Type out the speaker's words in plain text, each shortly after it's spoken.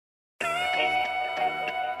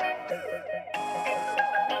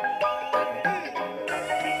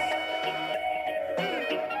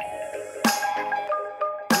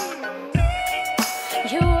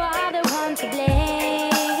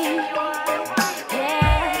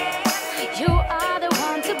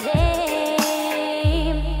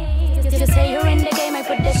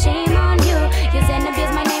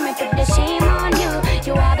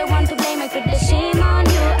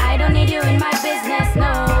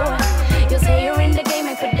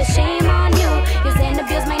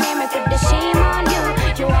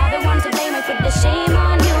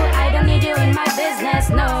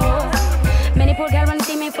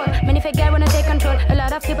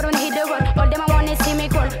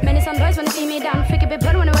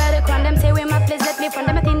people wanna wear the crown. Them say we must please let me from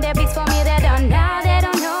them. I think they're big for me, they're done. Now they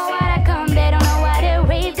don't know what I come, they don't know what they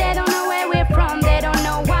rave, they don't know where we're from, they don't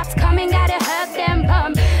know what's coming, gotta hurt them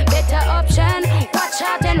bum. Better option, watch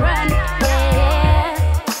out and run. Yeah,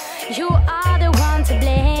 you are the one to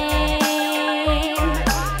blame.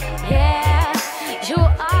 Yeah, you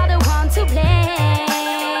are the one to blame.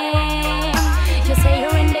 You say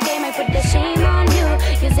you're in the game, I put the shame on you.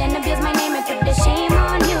 You say abuse my name, I put the shame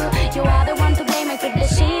on you. You are the one to blame, I put the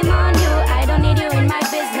shame on you. I don't need you in my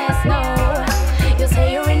business, no. You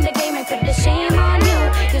say you're in the game, I put the shame on you.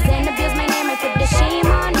 You say abuse my name, I put the shame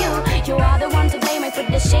on you. You are the one to blame, I put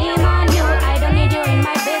the shame on you. I don't need you in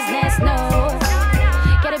my business, no.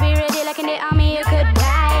 Gotta be ready like in the army, you could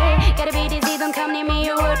die. Gotta be dizzy, don't come near me,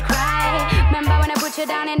 you would cry. Remember when I put you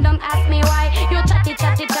down and don't ask me why. You chatty,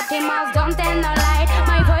 chatty, chatty mouth, don't tell no lie.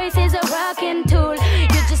 My voice is a working tool.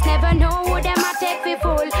 You just never know who them I take me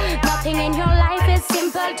fool. Nothing in your life is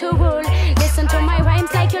simple to rule. Listen to my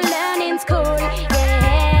rhymes like you learn in school.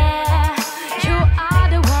 Yeah, you are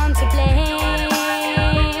the one to blame.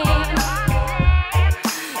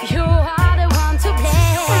 You are the one to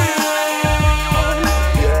blame.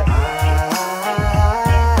 Yeah, I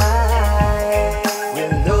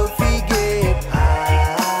will not forget.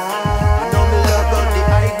 You know me love on the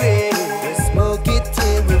high grade. We smoke it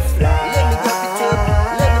till we fly. Let me drop it up,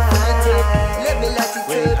 let me fill it up, let me light it up.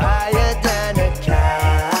 We're higher than a cat.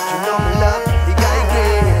 You know me love the high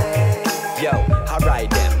grade. Yo, alright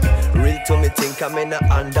then. Real to me think I'm in a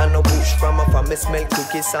under no bush. From a family smell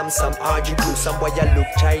cookies, some RG blue. Some boy I look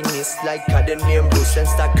Chinese like the name Bruce and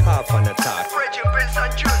start cough on attack.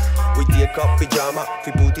 We take up pyjama,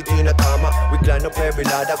 we put it in a comma. We climb up every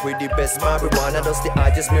ladder with the best marijuana. That's the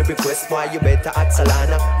highest me request, why you better ask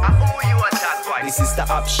Salana. This is the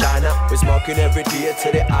Opshana. We smoking every day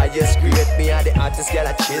to the highest grade. Me and the artist girl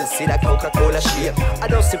I chill, see that Coca-Cola shape. I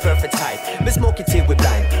don't see perfect type, me smoke it till we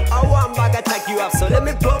blind. I want bag attack you up, so let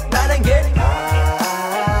me pop that again.